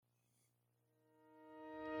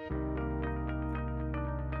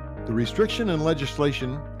The restriction and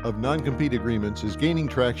legislation of non-compete agreements is gaining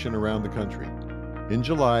traction around the country. In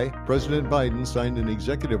July, President Biden signed an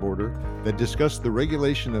executive order that discussed the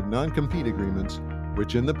regulation of non-compete agreements,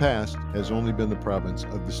 which in the past has only been the province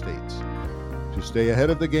of the states. To stay ahead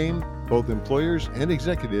of the game, both employers and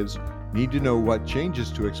executives need to know what changes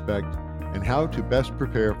to expect and how to best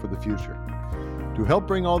prepare for the future. To help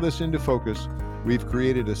bring all this into focus, we've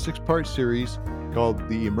created a 6-part series called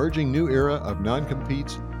The Emerging New Era of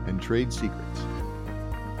Non-Competes and Trade Secrets.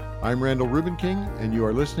 I'm Randall Rubenking, and you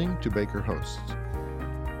are listening to Baker Hosts.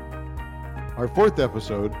 Our 4th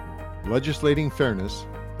episode, Legislating Fairness,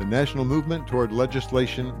 the national movement toward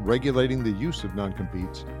legislation regulating the use of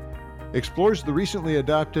non-competes, explores the recently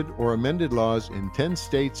adopted or amended laws in 10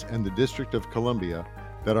 states and the District of Columbia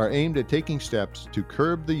that are aimed at taking steps to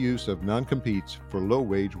curb the use of non-competes for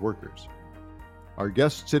low-wage workers. Our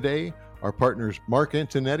guests today are partners Mark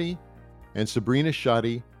Antonetti and Sabrina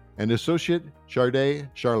Shadi and Associate Sharday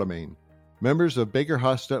Charlemagne, members of Baker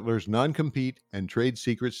Hostetler's Non-Compete and Trade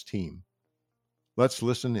Secrets team. Let's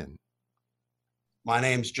listen in. My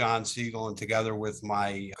name's John Siegel, and together with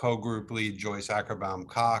my co-group lead, Joyce Ackerbaum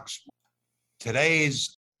Cox,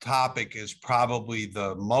 today's topic is probably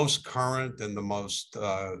the most current and the most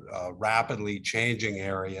rapidly changing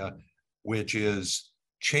area, which is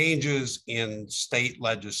changes in state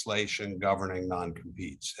legislation governing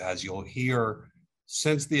non-competes. As you'll hear,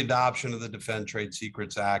 since the adoption of the Defend Trade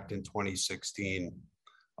Secrets Act in 2016,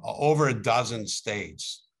 over a dozen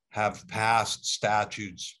states have passed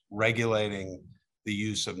statutes regulating the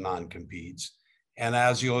use of non-competes. And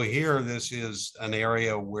as you'll hear, this is an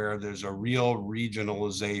area where there's a real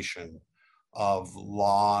regionalization of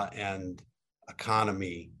law and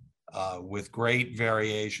economy with great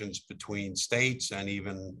variations between states and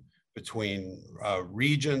even between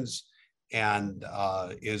regions, and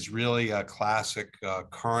is really a classic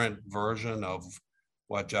current version of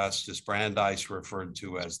what Justice Brandeis referred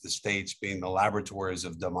to as the states being the laboratories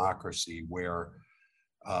of democracy, where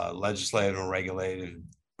legislative and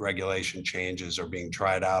regulation changes are being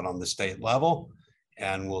tried out on the state level,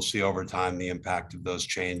 and we'll see over time the impact of those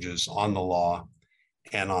changes on the law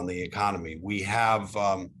and on the economy. We have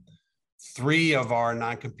 3 of our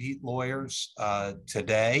non-compete lawyers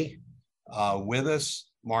today with us: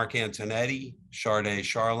 Mark Antonetti, Sharday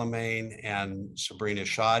Charlemagne, and Sabrina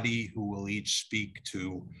Shadi, who will each speak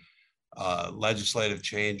to legislative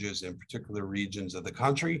changes in particular regions of the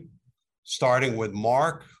country. Starting with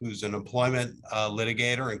Mark, who's an employment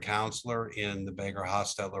litigator and counselor in the Baker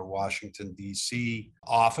Hostetler, Washington, D.C.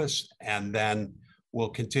 office. And then we'll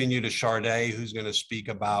continue to Sharday, who's going to speak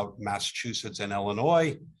about Massachusetts and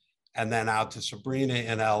Illinois, and then out to Sabrina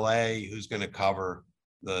in L.A., who's going to cover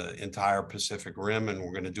the entire Pacific Rim. And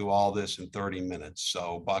we're going to do all this in 30 minutes.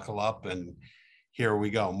 So buckle up and here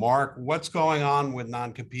we go. Mark, what's going on with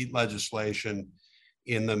non-compete legislation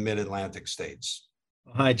in the mid-Atlantic states?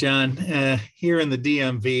 Hi, John. Here in the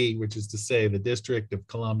DMV, which is to say the District of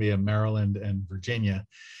Columbia, Maryland, and Virginia,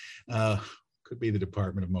 could be the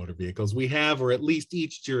Department of Motor Vehicles, we have, or at least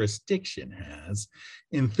each jurisdiction has,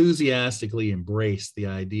 enthusiastically embraced the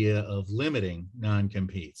idea of limiting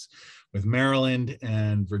non-competes, with Maryland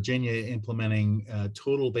and Virginia implementing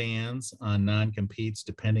total bans on non-competes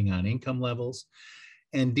depending on income levels,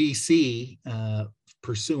 and DC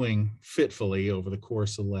pursuing fitfully over the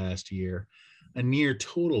course of last year a near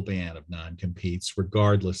total ban of non-competes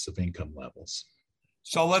regardless of income levels.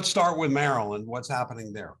 So let's start with Maryland. What's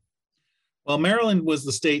happening there? Well, Maryland was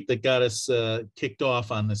the state that got us kicked off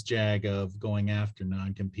on this jag of going after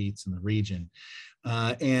non-competes in the region.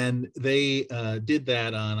 And they did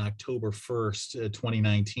that on October 1st,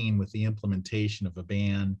 2019, with the implementation of a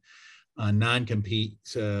ban on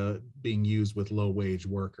non-competes being used with low-wage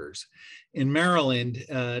workers. In Maryland,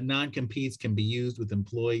 non-competes can be used with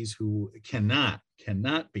employees who cannot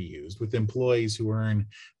be used with employees who earn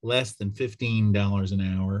less than $15 an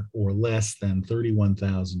hour or less than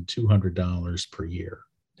 $31,200 per year.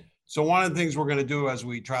 So one of the things we're going to do as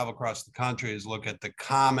we travel across the country is look at the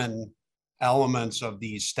common elements of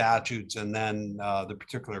these statutes and then the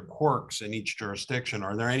particular quirks in each jurisdiction.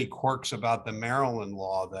 Are there any quirks about the Maryland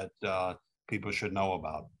law that people should know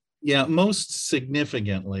about? Yeah, most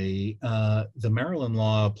significantly, the Maryland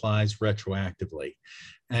law applies retroactively,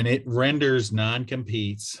 and it renders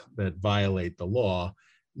non-competes that violate the law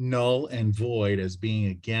null and void as being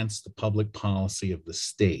against the public policy of the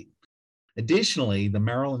state. Additionally, the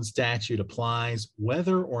Maryland statute applies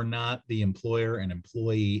whether or not the employer and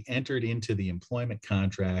employee entered into the employment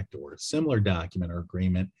contract or a similar document or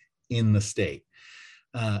agreement in the state.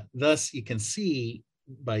 Thus, you can see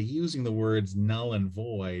by using the words null and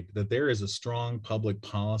void, that there is a strong public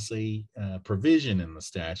policy provision in the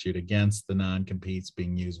statute against the non-competes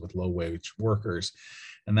being used with low-wage workers.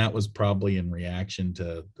 And that was probably in reaction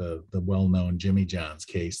to the well-known Jimmy John's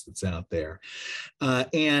case that's out there.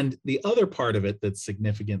 And the other part of it that's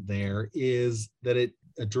significant there is that it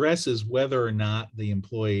addresses whether or not the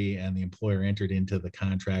employee and the employer entered into the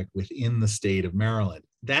contract within the state of Maryland.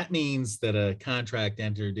 That means that a contract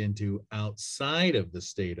entered into outside of the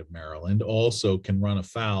state of Maryland also can run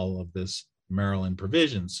afoul of this Maryland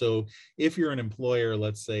provision. So if you're an employer,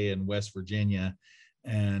 let's say in West Virginia,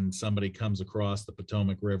 and somebody comes across the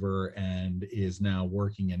Potomac River and is now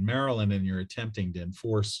working in Maryland, and you're attempting to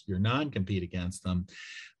enforce your non-compete against them,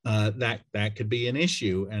 that could be an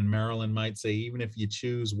issue. And Maryland might say, even if you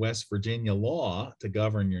choose West Virginia law to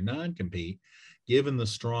govern your non-compete, given the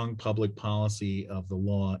strong public policy of the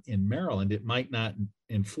law in Maryland, it might not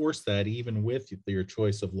enforce that even with your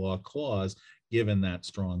choice of law clause, given that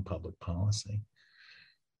strong public policy.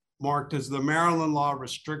 Mark, does the Maryland law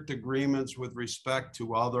restrict agreements with respect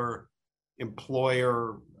to other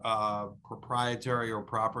employer proprietary or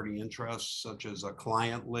property interests, such as a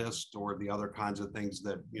client list or the other kinds of things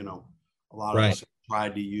that, you know, a lot of us have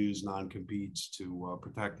tried to use non-competes to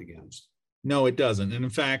protect against? No, it doesn't. And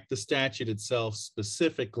in fact, the statute itself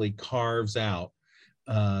specifically carves out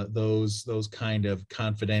those kind of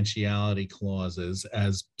confidentiality clauses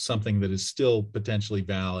as something that is still potentially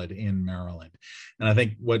valid in Maryland. And I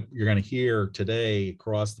think what you're going to hear today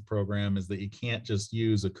across the program is that you can't just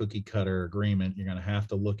use a cookie cutter agreement. You're going to have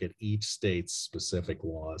to look at each state's specific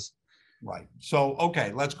laws. Right. So,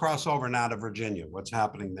 okay, let's cross over now to Virginia. What's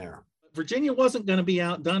happening there? Virginia wasn't going to be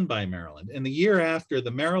outdone by Maryland. And the year after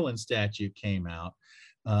the Maryland statute came out,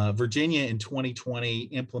 Virginia in 2020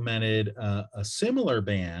 implemented a similar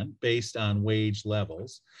ban based on wage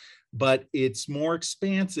levels, but it's more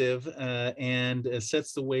expansive and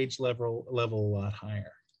sets the wage level a lot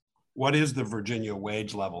higher. What is the Virginia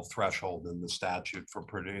wage level threshold in the statute for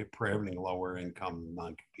prohibiting lower income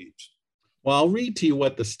non-competes? Well, I'll read to you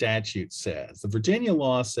what the statute says. The Virginia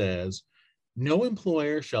law says, no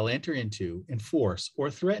employer shall enter into, enforce,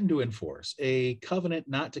 or threaten to enforce a covenant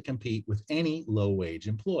not to compete with any low-wage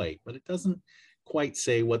employee. But it doesn't quite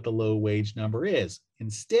say what the low-wage number is.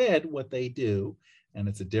 Instead, what they do, and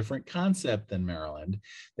it's a different concept than Maryland,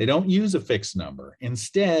 they don't use a fixed number.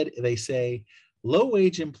 Instead, they say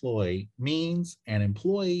low-wage employee means an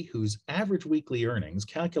employee whose average weekly earnings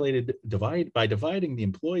calculated by dividing the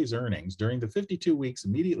employee's earnings during the 52 weeks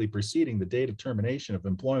immediately preceding the date of termination of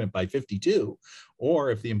employment by 52, or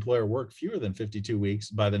if the employer worked fewer than 52 weeks,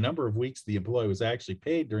 by the number of weeks the employee was actually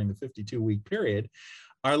paid during the 52-week period,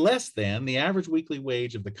 are less than the average weekly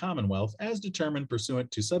wage of the Commonwealth as determined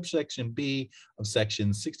pursuant to subsection B of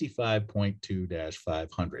section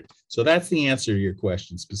 65.2-500. So that's the answer to your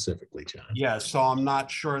question specifically, John. Yeah, so I'm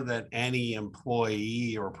not sure that any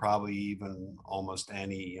employee or probably even almost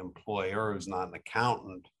any employer who's not an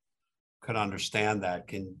accountant could understand that.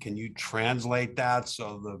 Can you translate that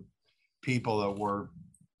so the people that we're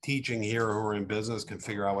teaching here who are in business can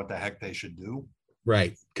figure out what the heck they should do?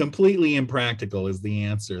 Right. Completely impractical is the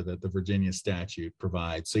answer that the Virginia statute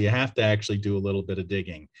provides. So you have to actually do a little bit of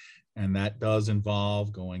digging. And that does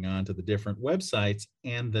involve going on to the different websites,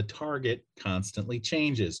 and the target constantly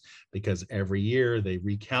changes because every year they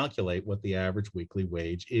recalculate what the average weekly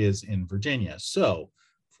wage is in Virginia. So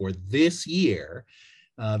for this year,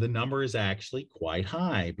 the number is actually quite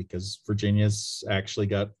high because Virginia's actually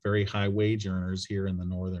got very high wage earners here in the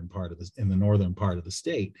northern part of the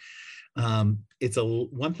state. It's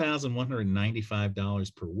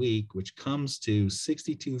 $1,195 per week, which comes to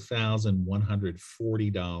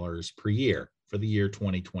 $62,140 per year for the year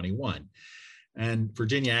 2021. And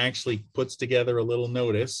Virginia actually puts together a little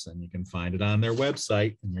notice, and you can find it on their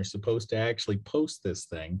website, and you're supposed to actually post this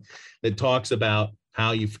thing that talks about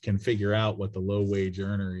how you can figure out what the low wage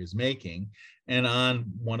earner is making. And on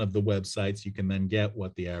one of the websites, you can then get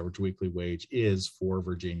what the average weekly wage is for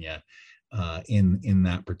Virginia in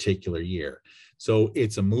that particular year. So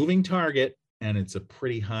it's a moving target, and it's a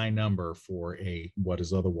pretty high number for what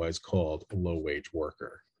is otherwise called a low wage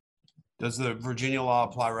worker. Does the Virginia law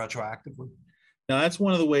apply retroactively? Now, that's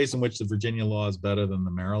one of the ways in which the Virginia law is better than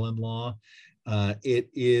the Maryland law. It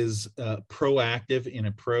is proactive in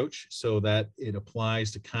approach so that it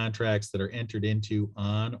applies to contracts that are entered into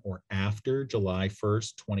on or after July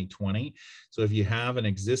 1st, 2020. So if you have an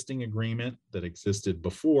existing agreement that existed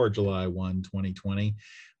before July 1, 2020,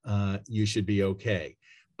 you should be okay.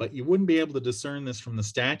 But you wouldn't be able to discern this from the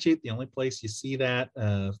statute. The only place you see that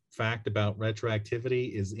fact about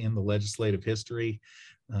retroactivity is in the legislative history.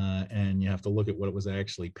 and you have to look at what it was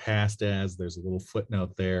actually passed as. There's a little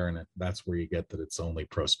footnote there, and that's where you get that it's only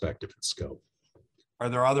prospective in scope. Are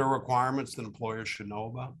there other requirements that employers should know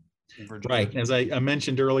about in Virginia? Right. As I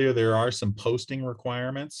mentioned earlier, there are some posting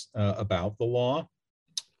requirements about the law,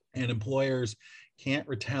 and employers can't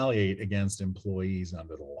retaliate against employees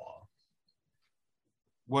under the law.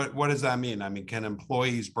 What does that mean? I mean, can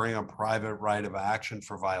employees bring a private right of action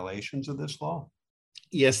for violations of this law?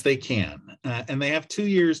 Yes, they can. And they have 2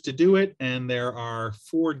 years to do it. And there are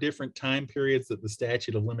 4 different time periods that the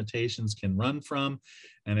statute of limitations can run from.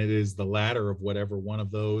 And it is the latter of whatever one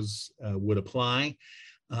of those would apply.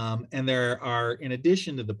 And there are, in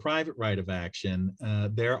addition to the private right of action,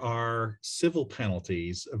 there are civil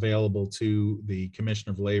penalties available to the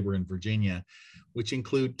Commissioner of Labor in Virginia, which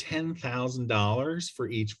include $10,000 for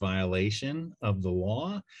each violation of the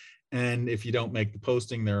law. And if you don't make the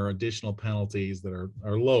posting, there are additional penalties that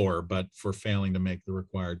are lower, but for failing to make the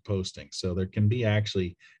required posting. So there can be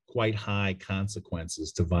actually quite high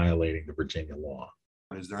consequences to violating the Virginia law.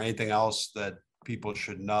 Is there anything else that people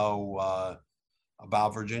should know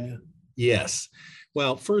about Virginia? Yes.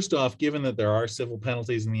 Well, first off, given that there are civil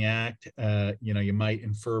penalties in the act, you might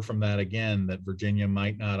infer from that again that Virginia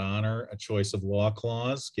might not honor a choice of law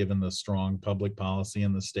clause, given the strong public policy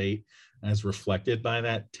in the state, as reflected by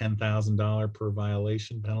that $10,000 per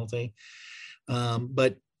violation penalty.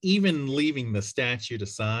 But even leaving the statute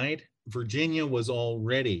aside, Virginia was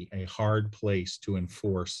already a hard place to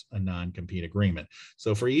enforce a non-compete agreement.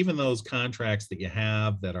 So for even those contracts that you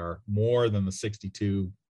have that are more than the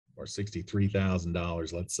 $62,000 or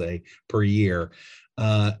 $63,000, let's say, per year,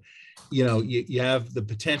 you have the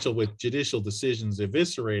potential with judicial decisions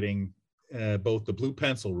eviscerating both the blue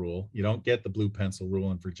pencil rule. You don't get the blue pencil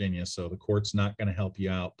rule in Virginia, so the court's not going to help you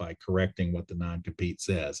out by correcting what the non-compete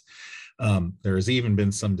says. There has even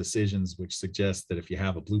been some decisions which suggest that if you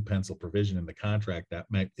have a blue pencil provision in the contract, that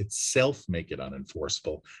might itself make it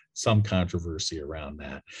unenforceable. Some controversy around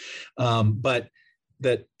that. But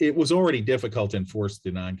that it was already difficult to enforce the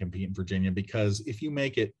non-compete in Virginia, because if you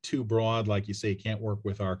make it too broad, like you say, you can't work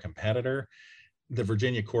with our competitor, the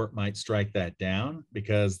Virginia court might strike that down,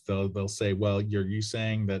 because they'll say, well, you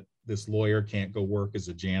saying that this lawyer can't go work as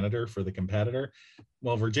a janitor for the competitor?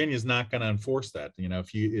 Well, Virginia's not going to enforce that.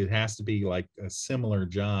 It has to be like a similar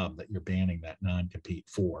job that you're banning that non-compete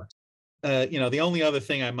for. The only other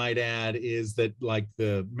thing I might add is that, like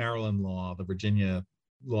the Maryland law, the Virginia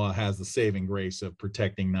law has the saving grace of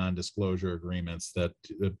protecting non-disclosure agreements that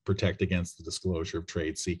protect against the disclosure of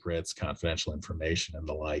trade secrets, confidential information, and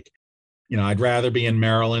the like. I'd rather be in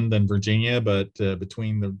Maryland than Virginia, but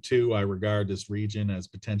between the two, I regard this region as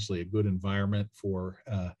potentially a good environment for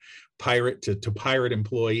pirate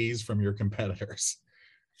employees from your competitors.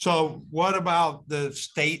 So what about the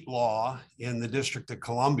state law in the District of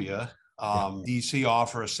Columbia? DC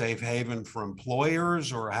offer a safe haven for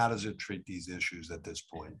employers, or how does it treat these issues at this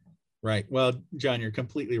point? Right. Well, John, you're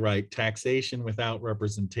completely right. Taxation without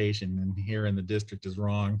representation, and here in the district, is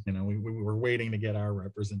wrong. We were waiting to get our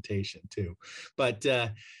representation too. But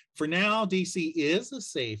for now, DC is a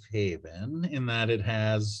safe haven in that it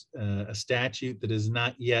has a statute that is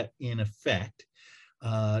not yet in effect.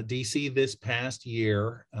 DC this past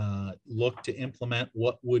year looked to implement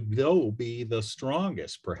what would though be the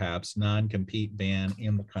strongest, perhaps, non-compete ban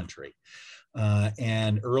in the country.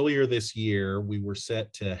 And earlier this year, we were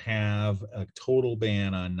set to have a total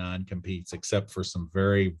ban on non-competes, except for some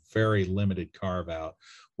very, very limited carve-out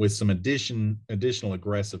with some additional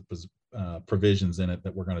aggressive provisions in it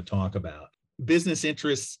that we're going to talk about. Business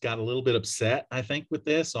interests got a little bit upset, I think, with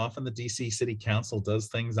this. Often the DC City Council does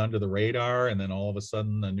things under the radar, and then all of a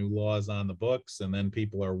sudden a new law is on the books, and then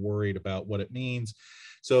people are worried about what it means.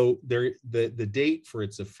 So the date for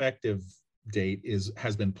its effective date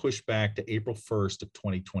has been pushed back to April 1st of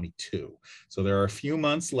 2022. So there are a few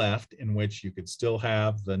months left in which you could still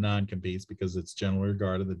have the non-competes, because it's generally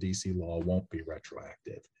regarded the DC law won't be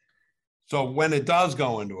retroactive. So when it does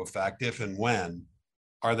go into effect, if and when,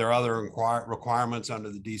 are there other requirements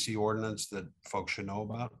under the DC ordinance that folks should know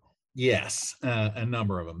about? Yes, a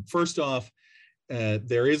number of them. First off,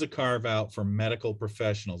 there is a carve out for medical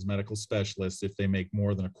professionals, medical specialists, if they make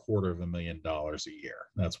more than $250,000 a year.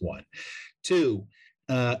 That's one. Two,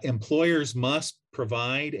 employers must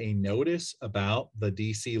provide a notice about the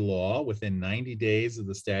DC law within 90 days of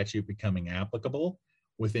the statute becoming applicable,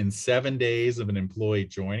 within 7 days of an employee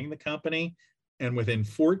joining the company, and within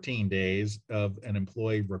 14 days of an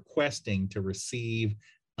employee requesting to receive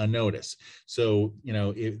a notice. So,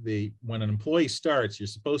 when an employee starts, you're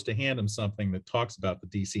supposed to hand them something that talks about the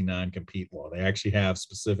DC non-compete law. They actually have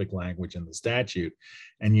specific language in the statute,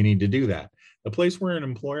 and you need to do that. The place where an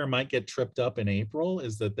employer might get tripped up in April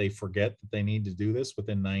is that they forget that they need to do this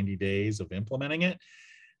within 90 days of implementing it.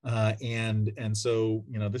 And so,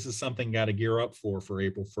 this is something got to gear up for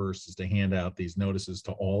April 1st, is to hand out these notices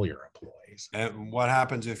to all your employees. And what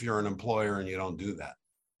happens if you're an employer and you don't do that?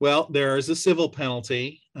 Well, there is a civil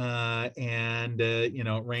penalty,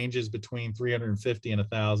 it ranges between $350 and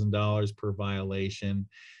 $1,000 per violation.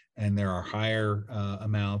 And there are higher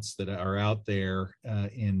amounts that are out there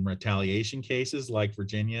in retaliation cases like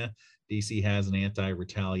Virginia. DC has an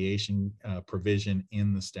anti-retaliation provision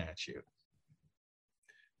in the statute.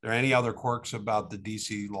 Are there any other quirks about the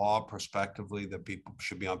DC law prospectively that people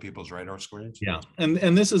should be on people's radar screens? Yeah,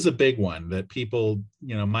 and this is a big one that people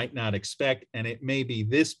might not expect, and it may be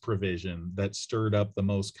this provision that stirred up the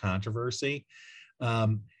most controversy.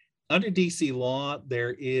 Under DC law,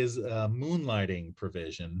 there is a moonlighting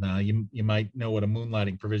provision. Now, you might know what a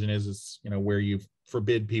moonlighting provision is. It's where you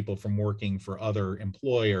forbid people from working for other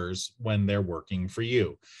employers when they're working for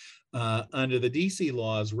you. Under the DC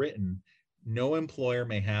law as written, no employer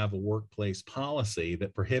may have a workplace policy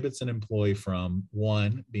that prohibits an employee from,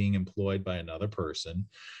 1, being employed by another person,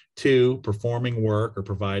 2, performing work or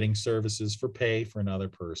providing services for pay for another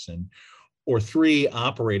person, or 3,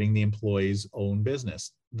 operating the employee's own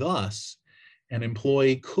business. Thus, an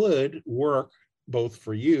employee could work both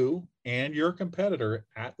for you and your competitor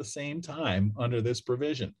at the same time under this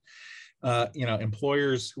provision.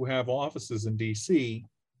 Employers who have offices in DC,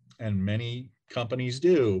 and many companies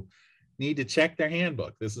do, need to check their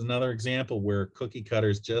handbook. This is another example where cookie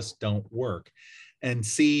cutters just don't work, and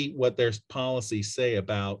see what their policies say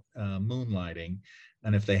about moonlighting.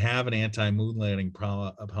 And if they have an anti-moonlighting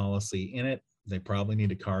policy in it, they probably need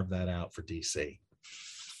to carve that out for DC.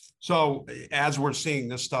 So as we're seeing,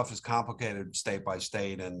 this stuff is complicated state by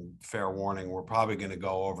state, and fair warning, we're probably going to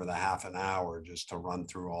go over the half an hour just to run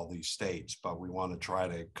through all these states, but we want to try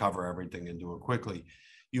to cover everything and do it quickly.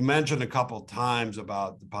 You mentioned a couple of times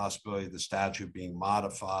about the possibility of the statute being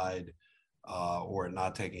modified or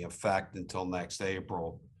not taking effect until next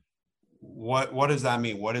April. What does that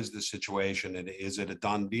mean? What is the situation? And is it a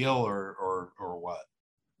done deal or what?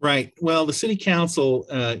 Right. Well, the city council,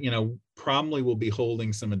 probably will be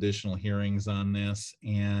holding some additional hearings on this,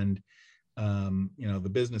 and the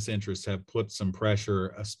business interests have put some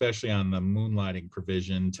pressure, especially on the moonlighting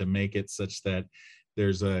provision, to make it such that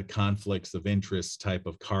there's a conflicts of interest type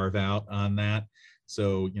of carve out on that.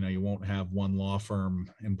 So, you won't have one law firm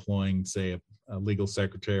employing, say, a legal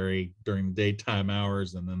secretary during the daytime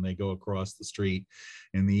hours, and then they go across the street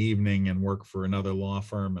in the evening and work for another law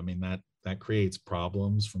firm. I mean, that creates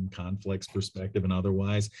problems from conflicts perspective and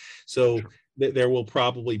otherwise. So there will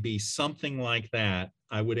probably be something like that.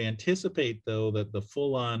 I would anticipate, though, that the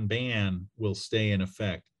full-on ban will stay in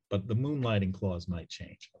effect, but the moonlighting clause might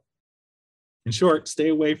change. In short, stay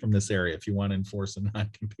away from this area if you want to enforce a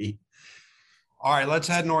non-compete. All right, let's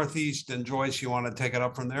head northeast. And Joyce, you want to take it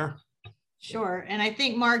up from there? Sure. And I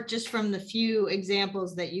think, Mark, just from the few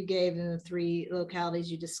examples that you gave in the 3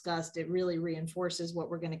 localities you discussed, it really reinforces what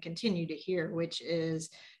we're going to continue to hear, which is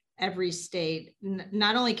every state,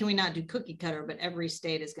 not only can we not do cookie cutter, but every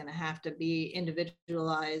state is going to have to be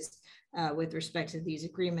individualized with respect to these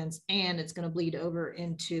agreements, and it's going to bleed over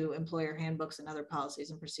into employer handbooks and other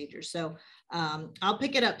policies and procedures. So I'll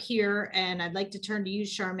pick it up here, and I'd like to turn to you,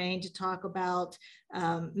 Charmaine, to talk about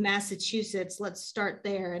Massachusetts. Let's start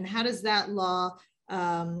there. And how does that law,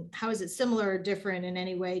 how is it similar or different in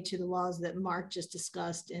any way to the laws that Mark just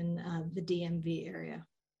discussed in the DMV area?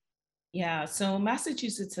 Yeah, so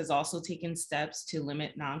Massachusetts has also taken steps to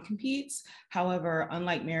limit non-competes. However,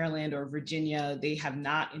 unlike Maryland or Virginia, they have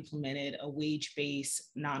not implemented a wage-based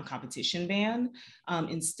non-competition ban.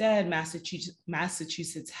 Instead,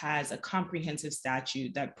 Massachusetts has a comprehensive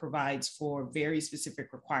statute that provides for very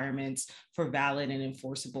specific requirements for valid and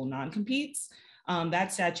enforceable non-competes.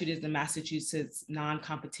 That statute is the Massachusetts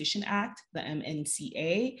Non-Competition Act, the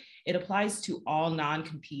MNCA. It applies to all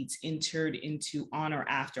non-competes entered into on or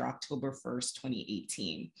after October 1st,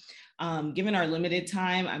 2018. Given our limited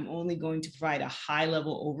time, I'm only going to provide a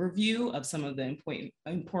high-level overview of some of the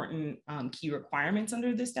important key requirements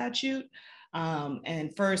under the statute.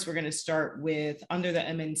 And first, we're going to start with, under the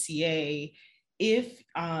MNCA, if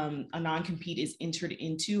a non-compete is entered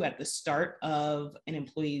into at the start of an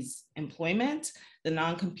employee's employment, the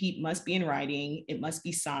non-compete must be in writing, it must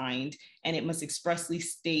be signed, and it must expressly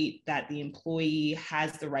state that the employee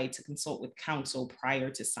has the right to consult with counsel prior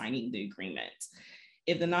to signing the agreement.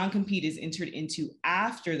 If the non-compete is entered into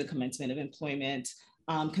after the commencement of employment,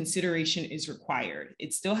 consideration is required.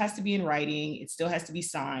 It still has to be in writing. It still has to be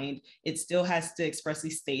signed. It still has to expressly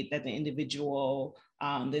state that the individual,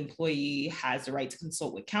 the employee, has the right to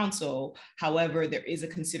consult with counsel. However, there is a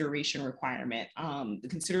consideration requirement. The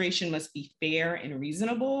consideration must be fair and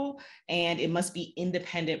reasonable, and it must be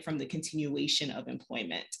independent from the continuation of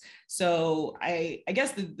employment. So I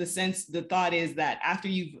guess the thought is that after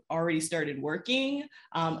you've already started working,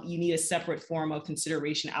 you need a separate form of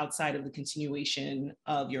consideration outside of the continuation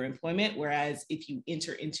of your employment. Whereas if you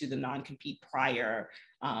enter into the non-compete prior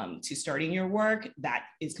to starting your work, that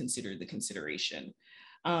is considered the consideration.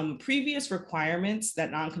 Previous requirements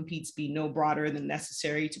that non-competes be no broader than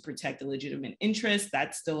necessary to protect a legitimate interest,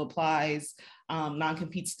 that still applies.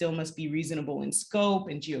 Non-compete still must be reasonable in scope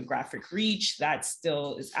and geographic reach, that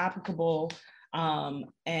still is applicable.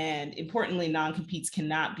 And importantly, non-competes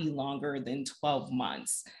cannot be longer than 12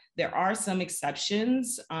 months. There are some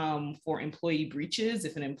exceptions for employee breaches.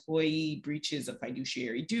 If an employee breaches a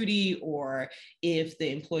fiduciary duty, or if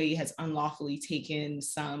the employee has unlawfully taken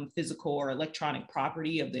some physical or electronic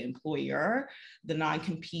property of the employer, the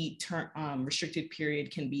non-compete restricted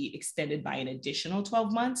period can be extended by an additional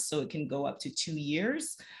 12 months. So it can go up to 2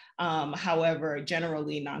 years. However,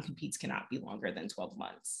 generally, non-competes cannot be longer than 12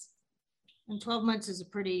 months. And 12 months is a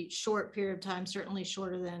pretty short period of time, certainly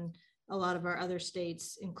shorter than a lot of our other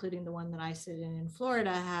states, including the one that I sit in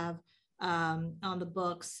Florida, have on the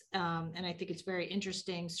books. And I think it's very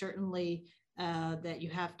interesting, certainly, that you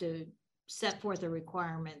have to set forth a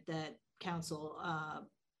requirement that counsel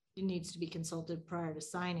needs to be consulted prior to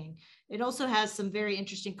signing. It also has some very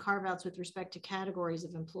interesting carve-outs with respect to categories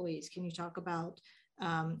of employees. Can you talk about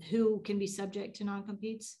who can be subject to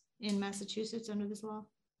non-competes in Massachusetts under this law?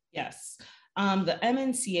 Yes. The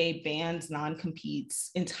MNCA bans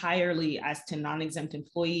non-competes entirely as to non-exempt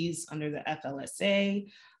employees under the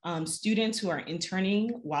FLSA. Students who are interning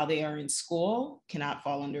while they are in school cannot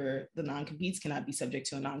fall under the non-competes, cannot be subject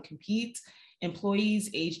to a non-compete. Employees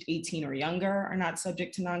aged 18 or younger are not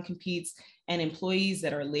subject to non-competes, and employees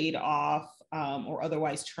that are laid off or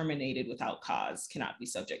otherwise terminated without cause cannot be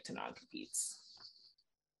subject to non-competes.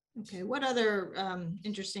 Okay, what other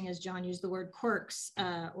interesting, as John used the word, quirks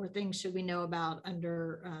or things should we know about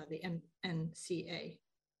under the MNCA?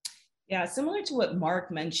 Yeah, similar to what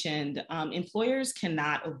Mark mentioned, employers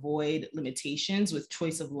cannot avoid limitations with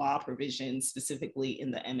choice of law provisions, specifically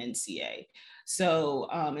in the MNCA. So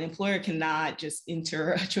an employer cannot just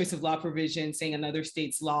enter a choice of law provision saying another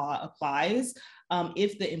state's law applies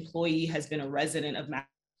if the employee has been a resident of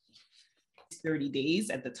 30 days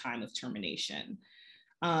at the time of termination.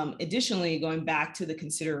 Additionally, going back to the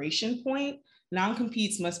consideration point,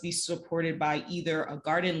 non-competes must be supported by either a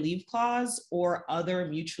garden leave clause or other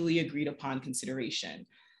mutually agreed upon consideration.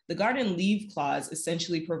 The garden leave clause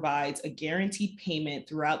essentially provides a guaranteed payment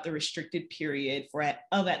throughout the restricted period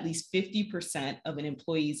of at least 50% of an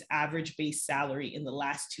employee's average base salary in the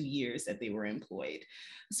last 2 years that they were employed.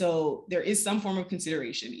 So there is some form of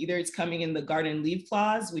consideration. Either it's coming in the garden leave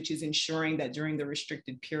clause, which is ensuring that during the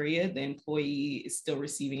restricted period, the employee is still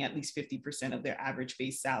receiving at least 50% of their average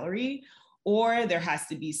base salary, or there has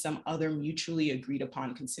to be some other mutually agreed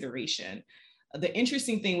upon consideration. The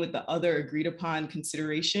interesting thing with the other agreed upon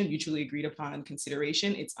consideration, mutually agreed upon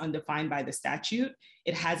consideration, it's undefined by the statute.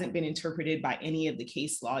 It hasn't been interpreted by any of the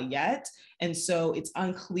case law yet. And so it's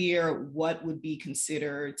unclear what would be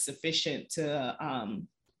considered sufficient to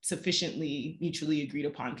sufficiently mutually agreed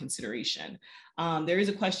upon consideration. There is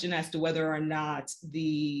a question as to whether or not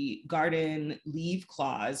the garden leave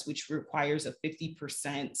clause, which requires a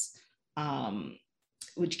 50%,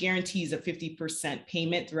 which guarantees a 50%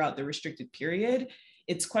 payment throughout the restricted period,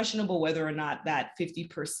 it's questionable whether or not that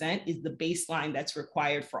 50% is the baseline that's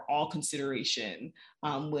required for all consideration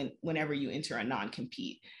whenever you enter a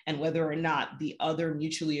non-compete, and whether or not the other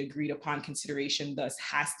mutually agreed upon consideration thus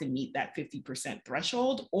has to meet that 50%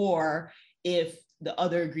 threshold, or if the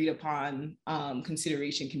other agreed upon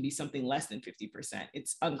consideration can be something less than 50%.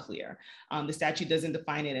 It's unclear. The statute doesn't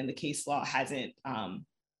define it, and the case law hasn't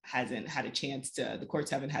had a chance to, the courts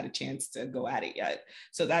haven't had a chance to go at it yet.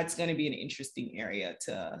 So that's going to be an interesting area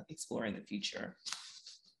to explore in the future.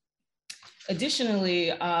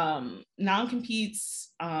 Additionally, non-competes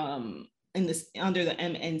under the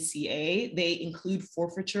MNCA, they include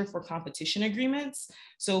forfeiture for competition agreements.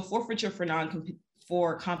 So forfeiture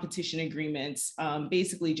for competition agreements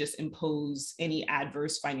basically just impose any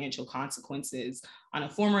adverse financial consequences on a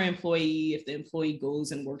former employee if the employee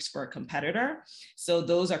goes and works for a competitor. So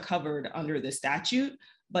those are covered under the statute.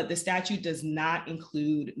 but the statute does not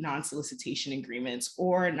include non-solicitation agreements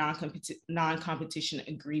or non-competition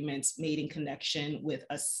agreements made in connection with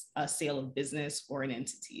a sale of business or an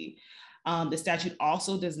entity. The statute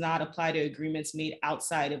also does not apply to agreements made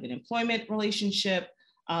outside of an employment relationship.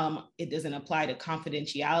 It doesn't apply to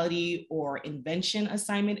confidentiality or invention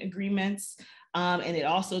assignment agreements. And it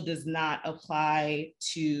also does not apply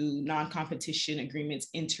to non-competition agreements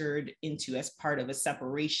entered into as part of a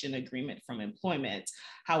separation agreement from employment.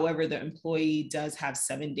 However, the employee does have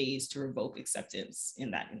 7 days to revoke acceptance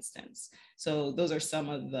in that instance. So those are some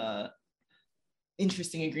of the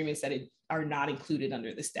interesting agreements that are not included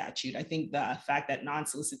under the statute. I think the fact that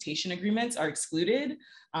non-solicitation agreements are excluded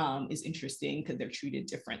is interesting because they're treated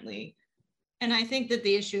differently. And I think that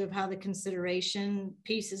the issue of how the consideration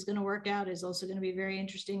piece is going to work out is also going to be very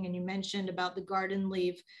interesting. And you mentioned about the garden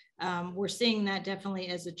leave. We're seeing that definitely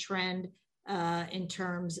as a trend in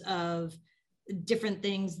terms of different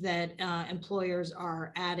things that employers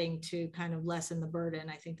are adding to kind of lessen the burden.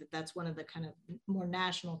 I think that that's one of the kind of more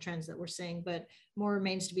national trends that we're seeing, but more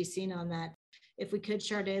remains to be seen on that. If we could,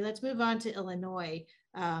 Sade, let's move on to Illinois.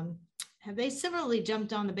 Have they similarly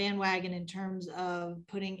jumped on the bandwagon in terms of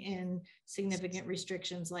putting in significant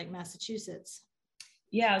restrictions like Massachusetts?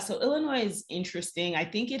 Yeah, so Illinois is interesting. I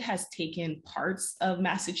think it has taken parts of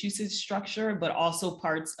Massachusetts structure, but also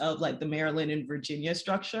parts of like the Maryland and Virginia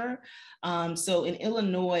structure. So in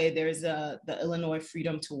Illinois, there's the Illinois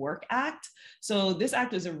Freedom to Work Act. So this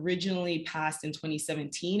act was originally passed in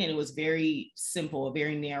 2017, and it was very simple, a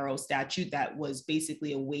very narrow statute that was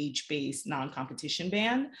basically a wage-based non-competition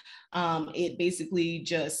ban. It basically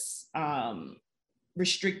just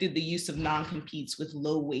restricted the use of non-competes with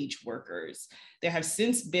low-wage workers. There have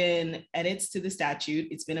since been edits to the statute.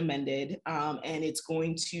 It's been amended, and it's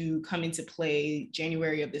going to come into play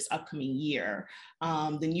January of this upcoming year.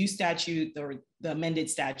 The new statute, or the amended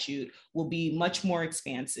statute, will be much more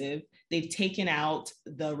expansive. They've taken out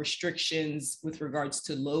the restrictions with regards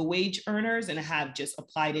to low-wage earners and have just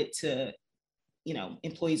applied it to,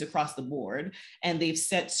 employees across the board. And they've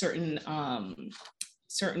set certain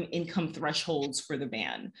income thresholds for the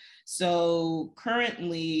ban. So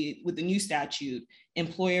currently, with the new statute,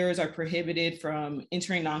 employers are prohibited from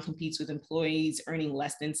entering non-competes with employees earning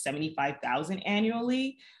less than $75,000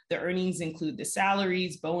 annually. The earnings include the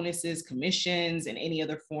salaries, bonuses, commissions, and any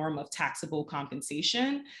other form of taxable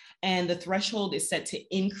compensation. And the threshold is set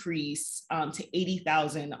to increase to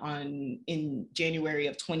 $80,000 in January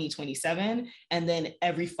of 2027, and then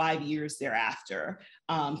every 5 years thereafter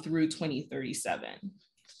through 2037.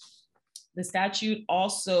 The statute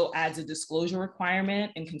also adds a disclosure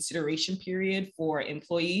requirement and consideration period for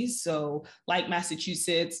employees. So like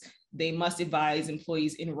Massachusetts, they must advise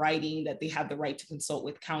employees in writing that they have the right to consult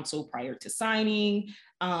with counsel prior to signing.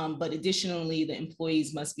 But additionally, the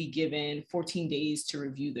employees must be given 14 days to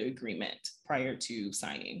review the agreement prior to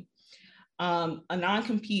signing. A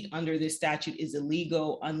non-compete under this statute is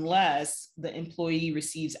illegal unless the employee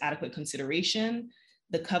receives adequate consideration.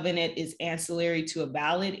 The covenant is ancillary to a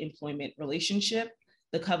valid employment relationship.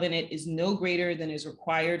 The covenant is no greater than is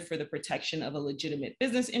required for the protection of a legitimate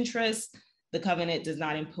business interest. The covenant does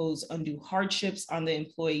not impose undue hardships on the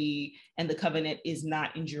employee, and the covenant is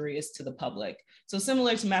not injurious to the public. So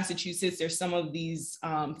similar to Massachusetts, there's some of these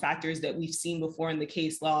factors that we've seen before in the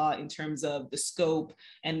case law in terms of the scope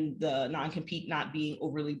and the non-compete not being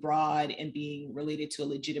overly broad and being related to a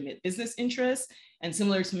legitimate business interest. And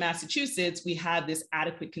similar to Massachusetts, we have this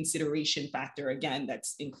adequate consideration factor, again,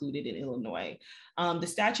 that's included in Illinois. The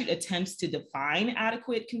statute attempts to define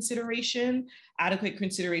adequate consideration. Adequate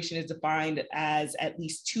consideration is defined as at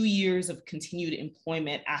least 2 years of continued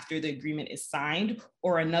employment after the agreement is signed,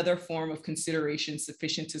 or another form of consideration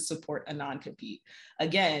sufficient to support a non-compete.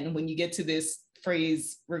 Again, when you get to this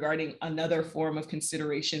phrase regarding another form of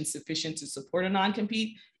consideration sufficient to support a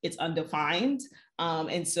non-compete, it's undefined.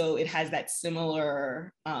 And so it has that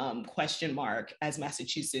similar question mark as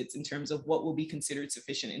Massachusetts in terms of what will be considered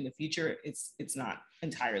sufficient in the future. It's not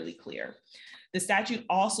entirely clear. The statute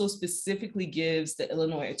also specifically gives the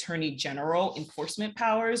Illinois Attorney General enforcement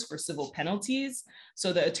powers for civil penalties.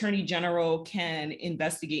 So the Attorney General can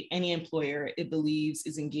investigate any employer it believes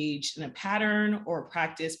is engaged in a pattern or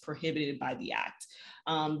practice prohibited by the act.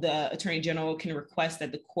 The Attorney General can request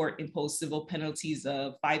that the court impose civil penalties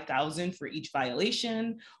of $5,000 for each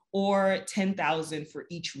violation or $10,000 for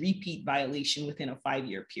each repeat violation within a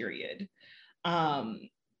 5-year period.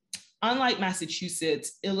 Unlike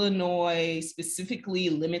Massachusetts, Illinois specifically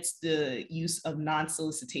limits the use of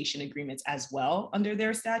non-solicitation agreements as well under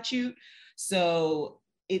their statute. So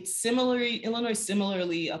Illinois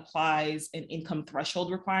similarly applies an income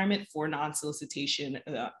threshold requirement for non-solicitation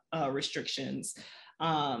restrictions.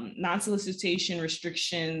 Non-solicitation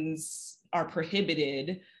restrictions are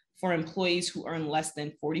prohibited for employees who earn less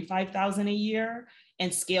than $45,000 a year,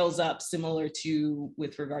 and scales up similar to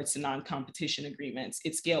with regards to non-competition agreements.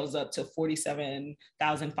 It scales up to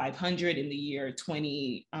 $47,500 in the year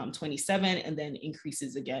 2027, and then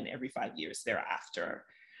increases again every 5 years thereafter.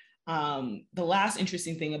 The last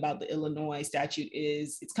interesting thing about the Illinois statute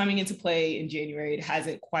is it's coming into play in January. It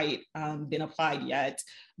hasn't quite been applied yet,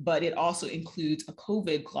 but it also includes a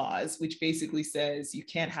COVID clause, which basically says you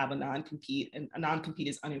can't have a non-compete, and a non-compete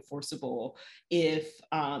is unenforceable if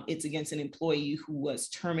it's against an employee who was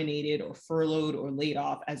terminated or furloughed or laid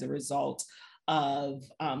off as a result of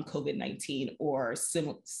COVID-19 or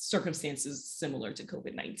circumstances similar to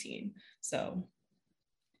COVID-19. So.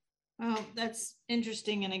 Oh, that's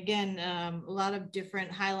interesting. And again, a lot of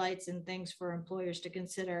different highlights and things for employers to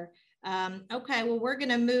consider. Okay, well, we're going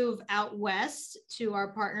to move out west to our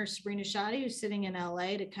partner, Sabrina Shadi, who's sitting in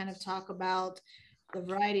LA, to kind of talk about the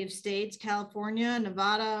variety of states, California,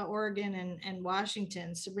 Nevada, Oregon, and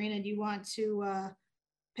Washington. Sabrina, do you want to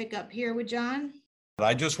pick up here with John?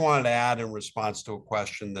 I just wanted to add in response to a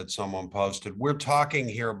question that someone posted. We're talking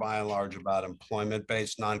here by and large about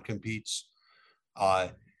employment-based non-competes.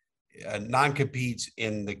 Non-competes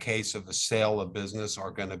in the case of a sale of business are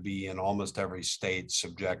going to be in almost every state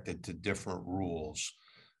subjected to different rules.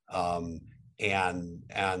 And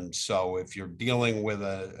so if you're dealing with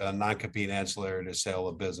a non-compete ancillary to sale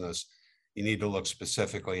of business, you need to look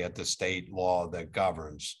specifically at the state law that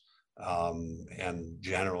governs, and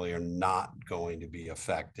generally are not going to be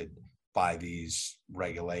affected by these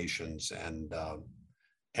regulations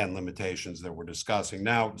and limitations that we're discussing.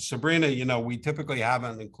 Now, Sabrina, we typically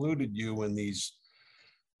haven't included you in these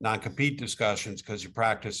non-compete discussions because you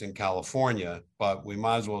practice in California, but we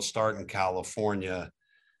might as well start in California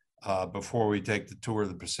before we take the tour of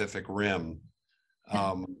the Pacific Rim.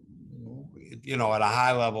 At a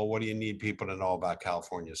high level, what do you need people to know about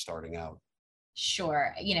California starting out?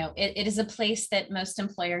 Sure. It is a place that most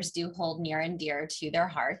employers do hold near and dear to their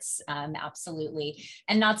hearts. Absolutely.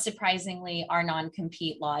 And not surprisingly, our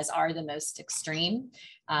non-compete laws are the most extreme.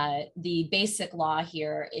 The basic law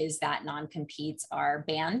here is that non-competes are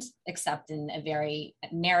banned, except in a very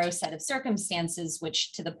narrow set of circumstances,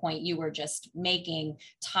 which, to the point you were just making,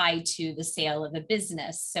 tie to the sale of a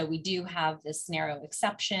business. So we do have this narrow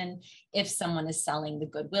exception. If someone is selling the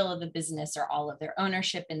goodwill of a business or all of their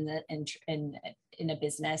ownership in a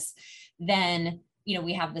business, then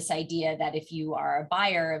we have this idea that if you are a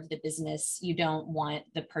buyer of the business, you don't want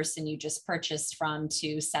the person you just purchased from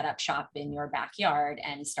to set up shop in your backyard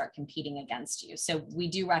and start competing against you. So we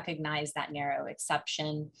do recognize that narrow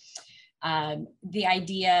exception. The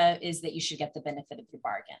idea is that you should get the benefit of your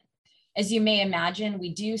bargain. As you may imagine,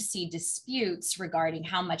 we do see disputes regarding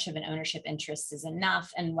how much of an ownership interest is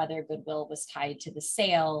enough and whether goodwill was tied to the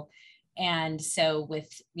sale. And so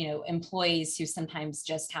with, employees who sometimes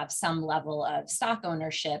just have some level of stock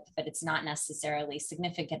ownership, but it's not necessarily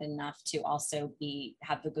significant enough to also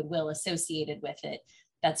have the goodwill associated with it,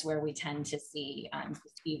 that's where we tend to see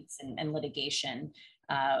disputes and litigation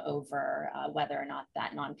over whether or not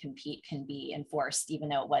that non-compete can be enforced, even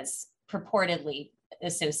though it was purportedly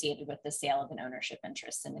associated with the sale of an ownership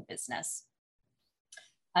interest in the business.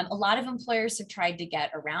 A lot of employers have tried to get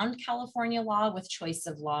around California law with choice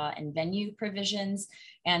of law and venue provisions.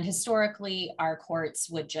 And historically, our courts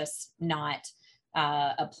would just not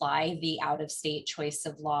apply the out-of-state choice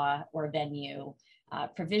of law or venue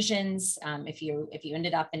provisions. If you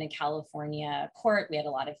ended up in a California court, we had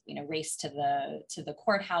a lot of race to the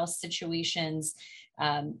courthouse situations.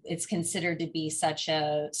 It's considered to be such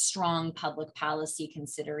a strong public policy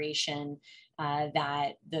consideration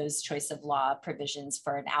that those choice of law provisions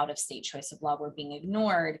for an out-of-state choice of law were being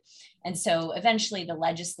ignored. And so eventually the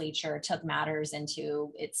legislature took matters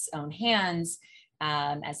into its own hands,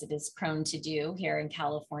 as it is prone to do here in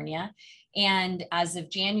California. And as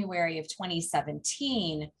of January of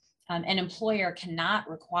 2017, an employer cannot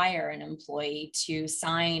require an employee to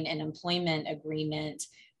sign an employment agreement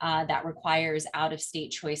that requires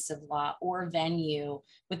out-of-state choice of law or venue,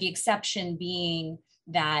 with the exception being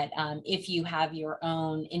that if you have your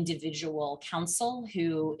own individual counsel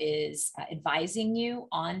who is advising you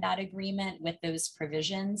on that agreement with those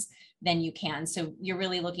provisions, then you can. So you're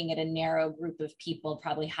really looking at a narrow group of people,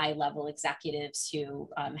 probably high-level executives who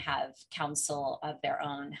have counsel of their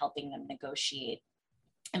own, helping them negotiate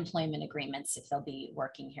employment agreements if they'll be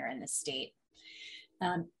working here in the state.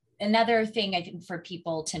 Another thing I think for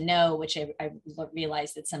people to know, which I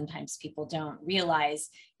realize that sometimes people don't realize,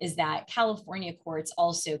 is that California courts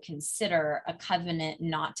also consider a covenant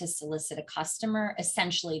not to solicit a customer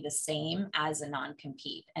essentially the same as a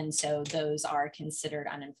non-compete. And so those are considered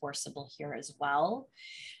unenforceable here as well.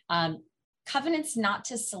 Covenants not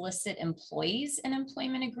to solicit employees in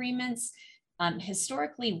employment agreements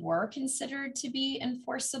historically were considered to be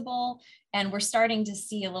enforceable, and we're starting to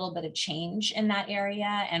see a little bit of change in that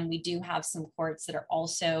area. And we do have some courts that are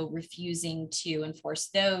also refusing to enforce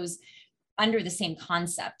those under the same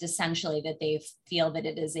concept, essentially, that they feel that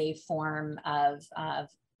it is a form of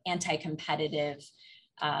anti-competitive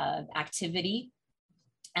activity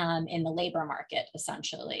in the labor market,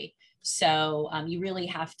 essentially. So you really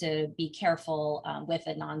have to be careful with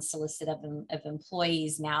a non-solicit of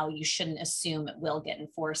employees. Now, you shouldn't assume it will get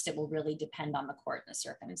enforced. It will really depend on the court and the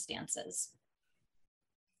circumstances.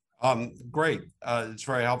 Great. It's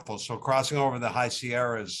very helpful. So crossing over the High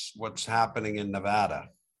Sierras, what's happening in Nevada?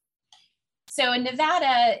 So in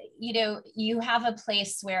Nevada, you have a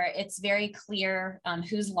place where it's very clear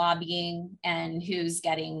who's lobbying and who's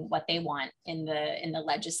getting what they want in the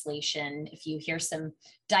legislation. If you hear some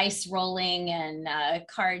dice rolling and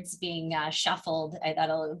cards being shuffled,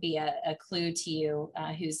 that'll be a clue to you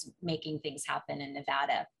who's making things happen in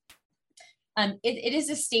Nevada. It is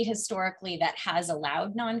a state historically that has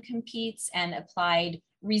allowed non-competes and applied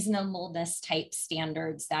reasonableness type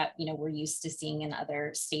standards that we're used to seeing in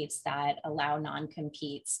other states that allow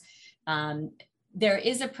non-competes. There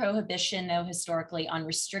is a prohibition, though, historically on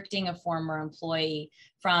restricting a former employee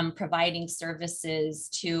from providing services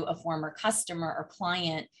to a former customer or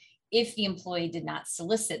client if the employee did not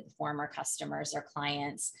solicit the former customers or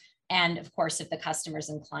clients. And of course, if the customers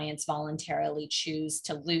and clients voluntarily choose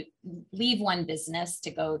to leave one business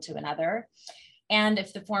to go to another, and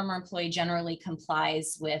if the former employee generally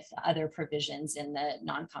complies with other provisions in the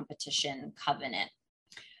non-competition covenant.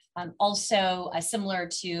 Also, similar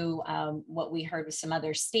to what we heard with some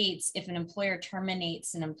other states, if an employer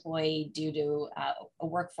terminates an employee due to a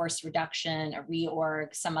workforce reduction, a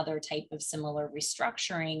reorg, some other type of similar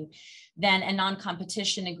restructuring, then a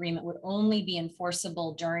non-competition agreement would only be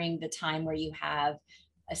enforceable during the time where you have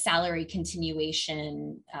a salary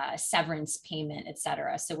continuation, severance payment, et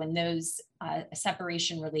cetera. So when those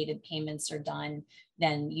separation related payments are done,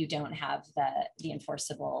 then you don't have the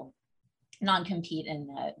enforceable non-compete in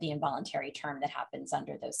the involuntary term that happens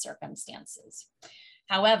under those circumstances.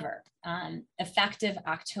 However, effective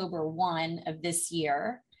October 1 of this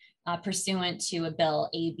year, pursuant to a bill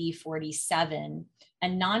AB 47, a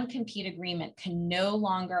non-compete agreement can no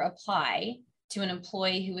longer apply to an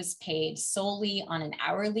employee who is paid solely on an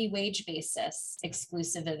hourly wage basis,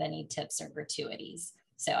 exclusive of any tips or gratuities.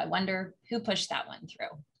 So I wonder who pushed that one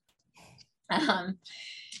through.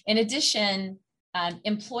 In addition,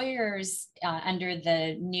 employers under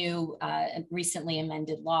the new recently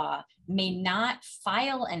amended law may not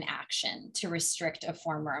file an action to restrict a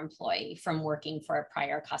former employee from working for a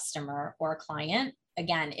prior customer or client.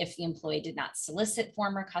 Again, if the employee did not solicit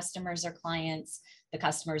former customers or clients, the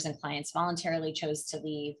customers and clients voluntarily chose to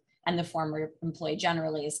leave, and the former employee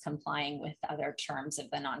generally is complying with other terms of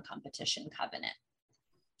the non-competition covenant.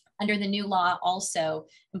 Under the new law, also,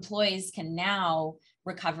 employees can now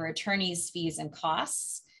recover attorney's fees and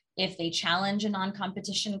costs if they challenge a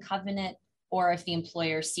non-competition covenant or if the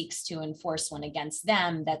employer seeks to enforce one against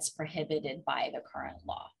them that's prohibited by the current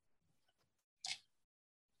law.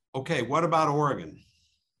 Okay, what about Oregon?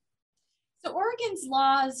 So Oregon's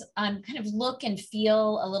laws kind of look and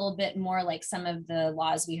feel a little bit more like some of the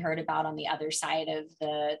laws we heard about on the other side of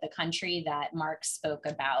the country that Mark spoke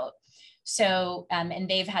about. So, and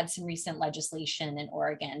they've had some recent legislation in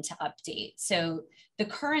Oregon to update. So the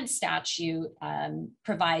current statute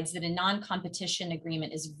provides that a non-competition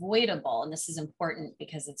agreement is voidable, and this is important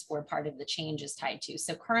because it's where part of the change is tied to.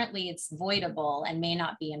 So currently it's voidable and may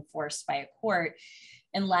not be enforced by a court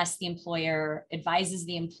unless the employer advises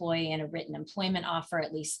the employee in a written employment offer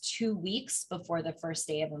at least 2 weeks before the first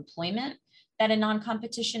day of employment that a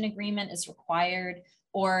non-competition agreement is required,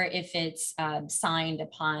 or if it's signed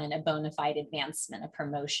upon a bona fide advancement, a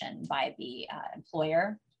promotion by the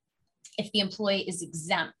employer. If the employee is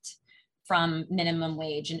exempt from minimum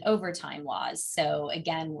wage and overtime laws. So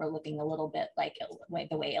again, we're looking a little bit like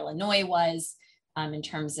the way Illinois was in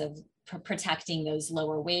terms of protecting those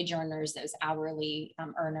lower wage earners, those hourly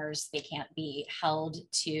earners. They can't be held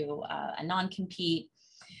to a non-compete.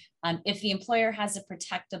 If the employer has a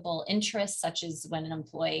protectable interest, such as when an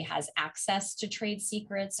employee has access to trade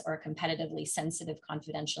secrets or competitively sensitive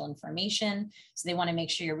confidential information, so they want to make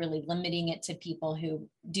sure you're really limiting it to people who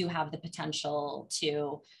do have the potential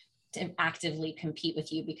to to actively compete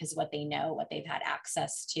with you because of what they know, what they've had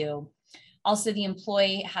access to. Also, the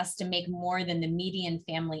employee has to make more than the median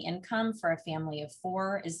family income for a family of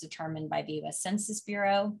 4 is determined by the US Census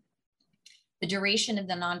Bureau. The duration of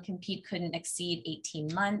the non-compete couldn't exceed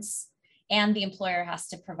 18 months. And the employer has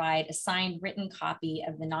to provide a signed written copy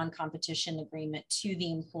of the non-competition agreement to the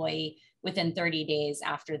employee within 30 days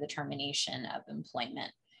after the termination of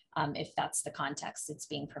employment, if that's the context it's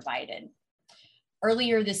being provided.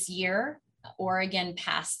 Earlier this year, Oregon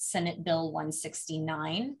passed Senate Bill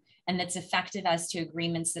 169, and that's effective as to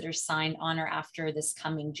agreements that are signed on or after this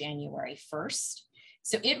coming January 1st.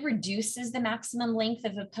 So it reduces the maximum length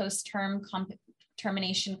of a post-term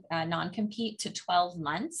termination non-compete to 12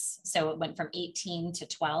 months. So it went from 18 to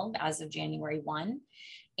 12 as of January 1.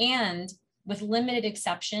 And with limited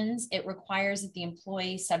exceptions, it requires that the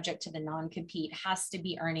employee subject to the non-compete has to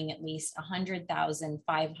be earning at least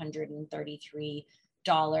 $100,533.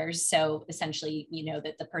 So essentially, you know,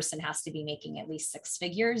 that the person has to be making at least 6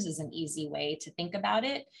 figures is an easy way to think about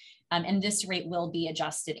it. And this rate will be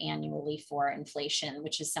adjusted annually for inflation,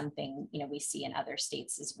 which is something, you know, we see in other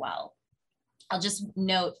states as well. I'll just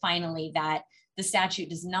note finally that the statute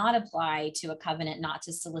does not apply to a covenant not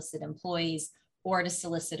to solicit employees or to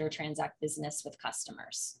solicit or transact business with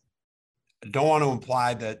customers. I don't want to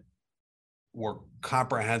imply that we're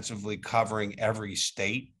comprehensively covering every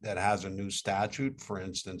state that has a new statute. For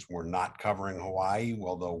instance, we're not covering Hawaii,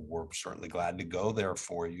 although we're certainly glad to go there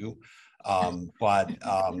for you.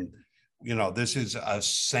 You know, this is a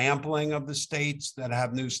sampling of the states that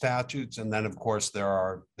have new statutes. And then, of course, there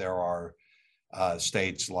are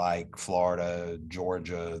states like Florida,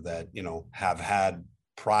 Georgia that, you know, have had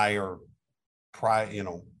prior, you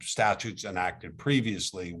know, statutes enacted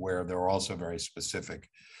previously where there are also very specific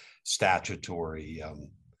statutory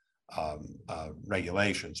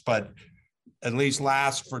regulations. But at least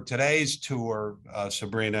last for today's tour,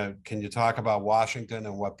 Sabrina, can you talk about Washington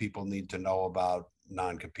and what people need to know about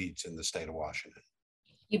non-competes in the state of Washington?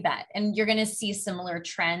 You bet. And you're going to see similar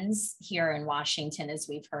trends here in Washington, as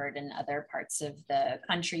we've heard in other parts of the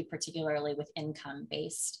country, particularly with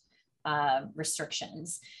income-based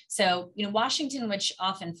restrictions. So, you know, Washington, which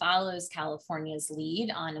often follows California's lead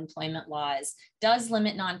on employment laws, does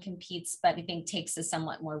limit non-competes, but I think takes a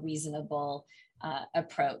somewhat more reasonable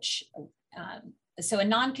approach. So a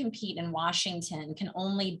non-compete in Washington can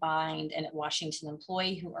only bind a Washington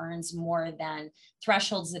employee who earns more than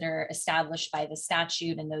thresholds that are established by the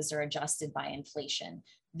statute, and those are adjusted by inflation.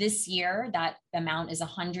 This year, that amount is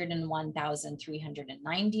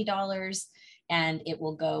 $101,390, and it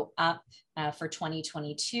will go up for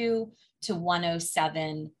 2022 to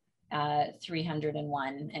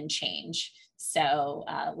 $107,301 and change. So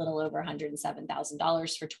a little over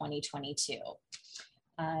 $107,000 for 2022.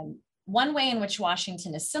 One way in which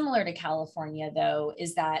Washington is similar to California, though,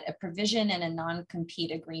 is that a provision in a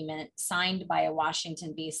non-compete agreement signed by a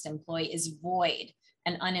Washington-based employee is void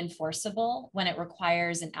and unenforceable when it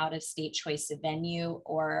requires an out-of-state choice of venue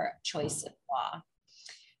or choice of law.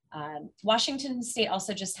 Washington State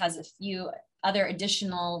also just has a few other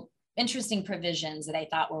additional interesting provisions that I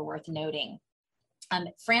thought were worth noting.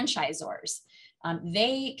 Franchisors.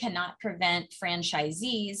 They cannot prevent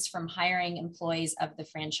franchisees from hiring employees of the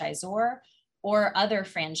franchisor or other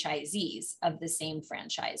franchisees of the same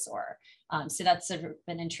franchisor. So that's an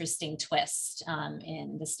interesting twist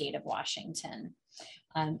in the state of Washington.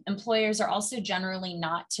 Employers are also generally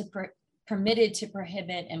not permitted to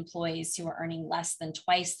prohibit employees who are earning less than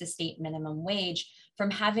twice the state minimum wage from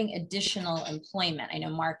having additional employment. I know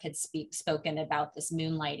Mark had spoken about this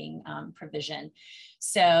moonlighting provision.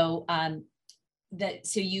 So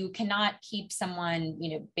so you cannot keep someone,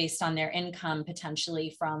 you know, based on their income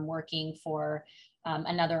potentially from working for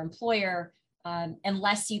another employer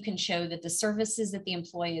unless you can show that the services that the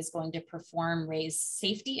employee is going to perform raise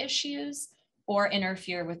safety issues or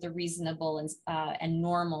interfere with the reasonable and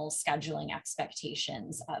normal scheduling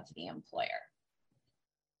expectations of the employer.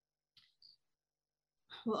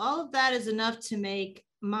 Well, all of that is enough to make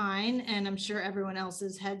mine, and I'm sure everyone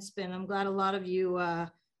else's head spin. I'm glad a lot of you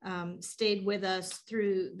stayed with us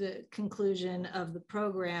through the conclusion of the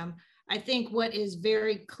program. I think what is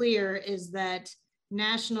very clear is that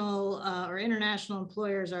national or international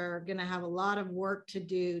employers are going to have a lot of work to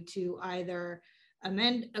do to either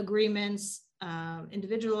amend agreements,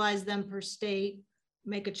 individualize them per state,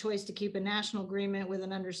 make a choice to keep a national agreement with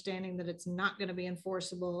an understanding that it's not going to be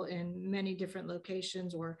enforceable in many different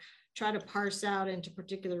locations, or try to parse out into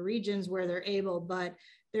particular regions where they're able. But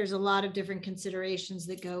there's a lot of different considerations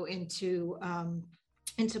that go into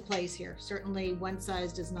place here. Certainly one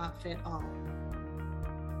size does not fit all.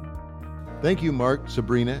 Thank you, Mark,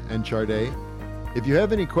 Sabrina, and Charday. If you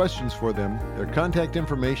have any questions for them, their contact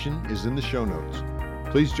information is in the show notes.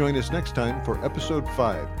 Please join us next time for Episode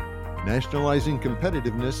 5, Nationalizing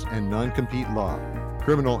Competitiveness and Non-Compete Law,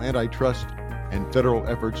 Criminal Antitrust, and Federal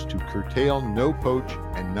Efforts to Curtail No-Poach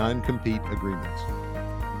and Non-Compete Agreements.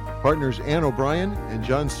 Partners Ann O'Brien and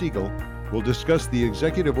John Siegel will discuss the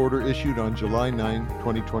executive order issued on July 9,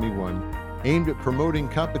 2021, aimed at promoting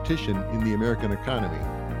competition in the American economy,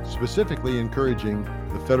 specifically encouraging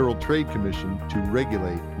the Federal Trade Commission to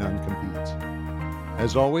regulate non-competes.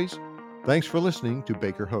 As always, thanks for listening to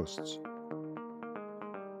Baker Hosts.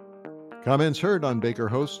 Comments heard on Baker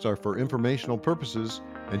Hosts are for informational purposes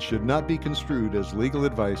and should not be construed as legal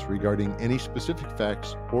advice regarding any specific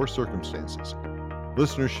facts or circumstances.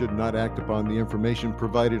 Listeners should not act upon the information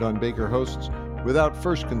provided on Baker Hosts without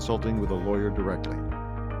first consulting with a lawyer directly.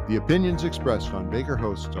 The opinions expressed on Baker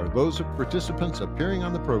Hosts are those of participants appearing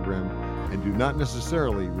on the program and do not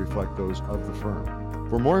necessarily reflect those of the firm.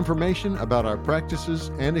 For more information about our practices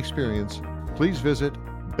and experience, please visit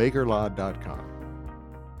bakerlaw.com.